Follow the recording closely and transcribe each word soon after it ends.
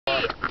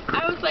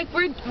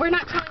like, we're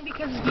not coming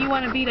because you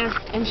want to beat us.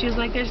 And she was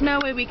like, there's no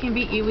way we can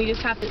beat you. We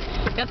just have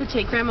to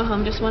take Grandma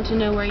home. Just want to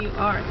know where you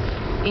are.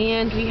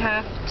 And we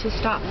have to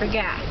stop for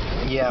gas.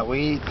 Yeah,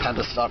 we had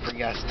to stop for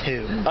gas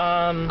too.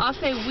 I'll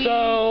say we.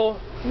 So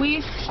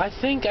I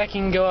think I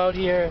can go out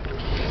here.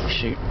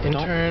 Shoot. And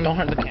don't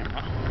hurt the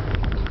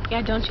camera.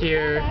 Yeah, don't you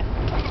Here.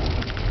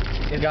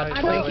 That. You got a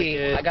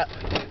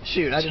Twinkie.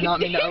 Shoot, I did not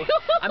mean to.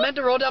 I meant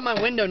to roll down my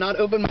window, not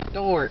open my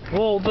door.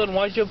 Well, then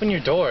why'd you open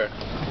your door?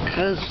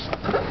 Because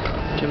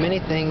too many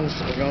things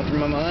are going through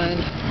my mind.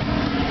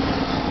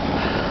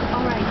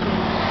 Alright,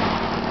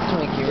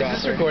 Twinkie Is this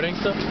wrapper. recording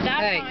still?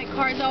 that's Hey. why my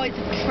car's always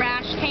a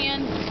trash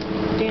can.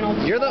 Daniel.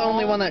 You're the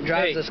only one that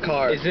drives Hey, this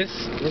car. Is this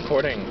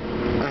recording?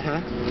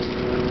 Uh-huh.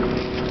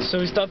 So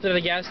we stopped at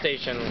a gas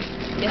station.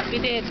 Yes, we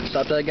did.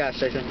 Stopped at a gas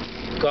station.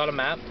 Got a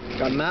map.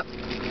 Got a map.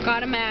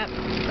 Got a map.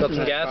 Got some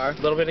Nice gas. car.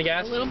 A little bit of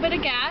gas. A little bit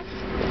of gas.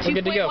 We're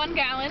good to go. 2.1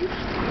 gallons.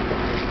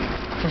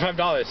 For $5.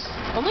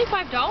 Only It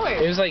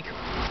 $5. was like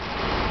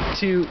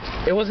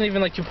it wasn't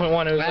even like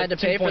 2.1. It was I had like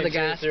to pay for the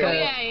gas. 2.00. Oh,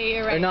 yeah,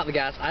 you're right. Or not the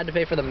gas. I had to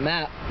pay for the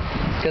map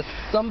because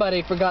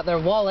somebody forgot their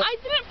wallet. I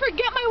didn't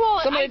forget my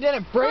wallet. Somebody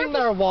didn't bring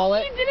their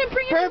wallet. You didn't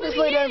bring it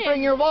Purposely didn't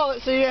bring your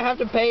wallet, so you have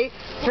to pay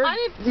for I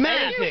didn't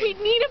map. figure we'd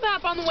need a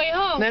map on the way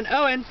home. And then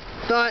Owen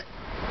thought,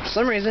 for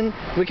some reason,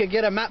 we could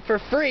get a map for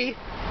free.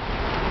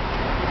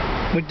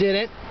 We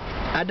didn't.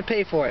 I had to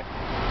pay for it.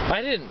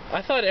 I didn't.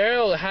 I thought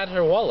Ariel had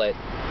her wallet.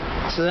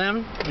 So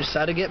then, we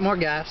decided to get more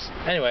gas.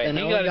 Anyway, And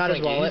he Owen got got a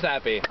his Twinkie. wallet. He's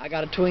happy. I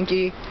got a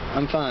Twinkie.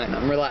 I'm fine.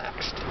 I'm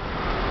relaxed.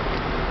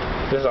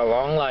 There's a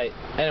long light.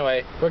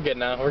 Anyway, we're good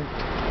now.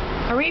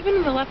 Are we even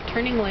in the left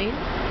turning lane?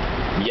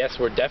 Yes,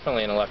 we're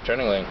definitely in a left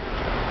turning lane.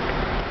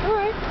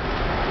 Alright.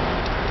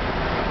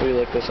 Will you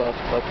lick this off?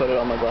 I'll put it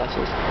on my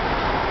glasses.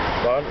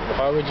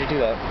 Why would you do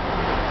that?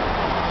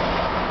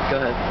 Go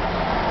ahead.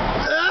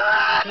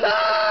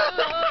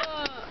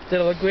 Did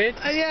it look weird?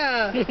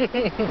 Yeah.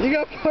 You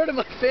got part of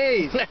my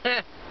face.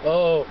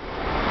 Oh,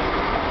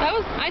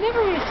 I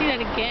never want to see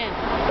that again.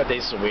 that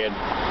tastes weird.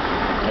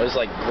 It was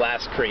like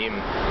glass cream.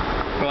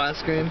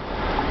 Glass cream.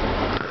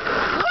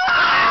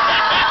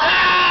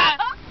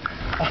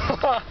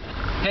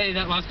 Hey,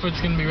 that last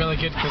part's gonna be really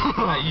good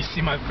because you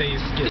see my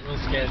face get real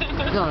scared.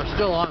 No, it's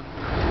still on.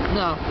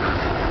 No.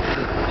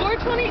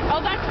 420. Oh,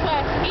 that's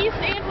west. East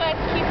and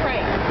west. Keep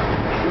right.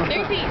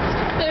 There's east.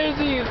 There's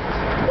east.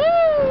 Woo!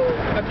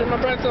 I turned my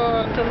brakes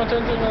on. Turned my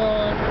turn signal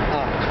on.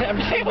 Oh. I'm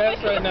just a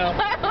mess right now.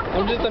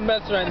 I'm just a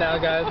mess right now,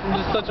 guys. I'm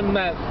just such a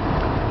mess.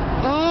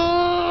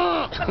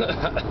 Oh.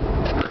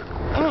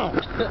 Oh.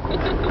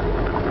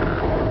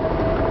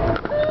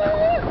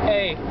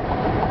 Hey.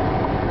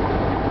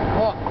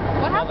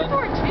 What happened to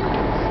our tunes?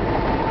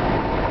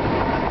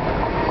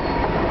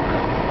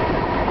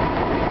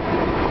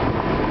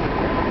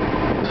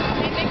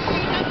 Hey, make sure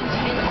you know the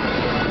tunes.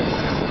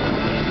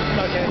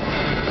 Okay.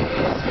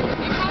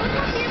 You probably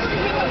won't be able to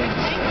hear what we're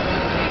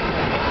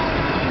saying.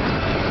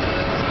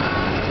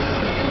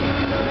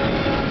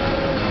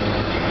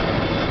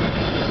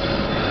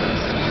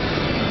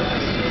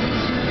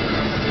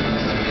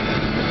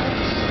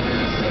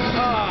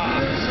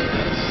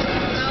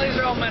 Now these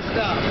are all messed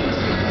up.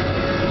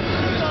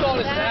 Whose fault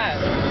is that?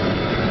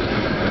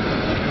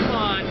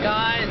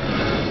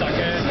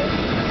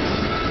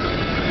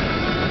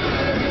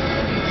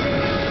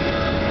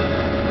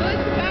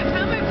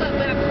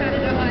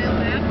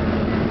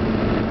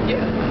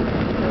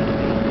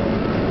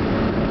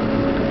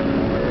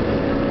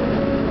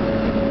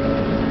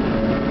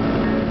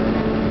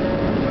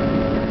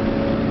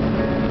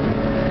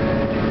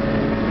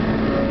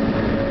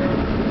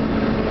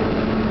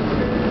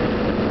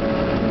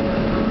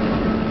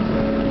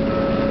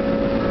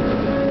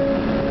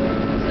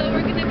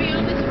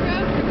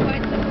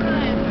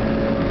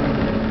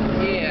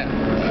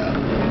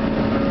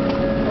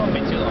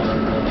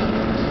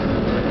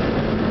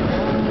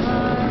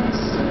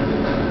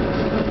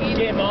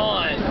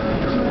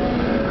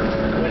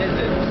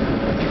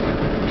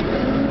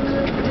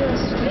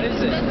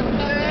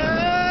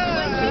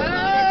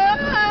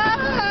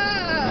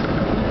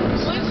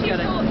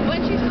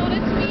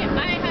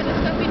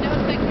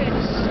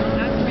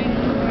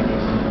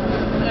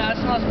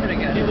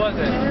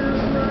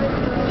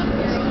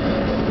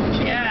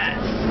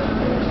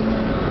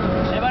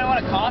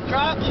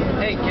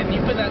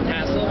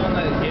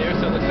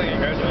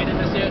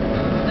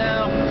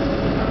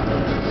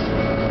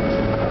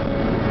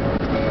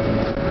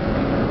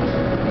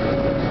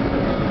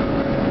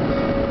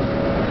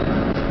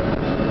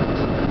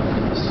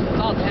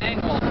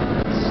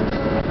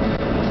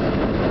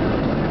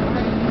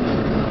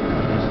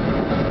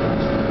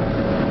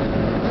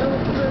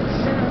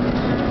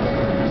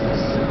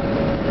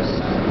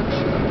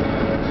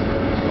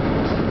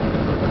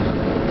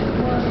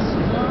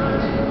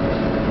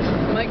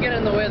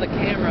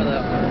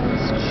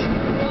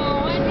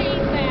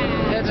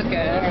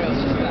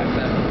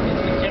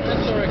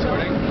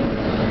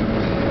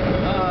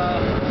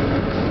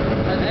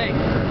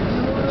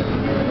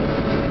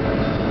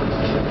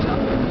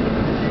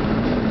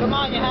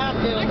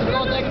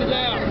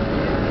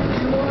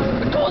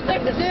 adult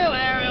thing to do,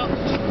 Ariel.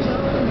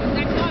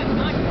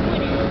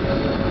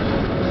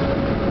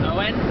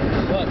 Owen,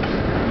 look.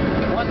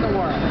 What in the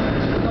world?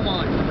 Come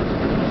on.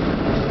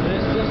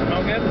 This just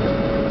smoking.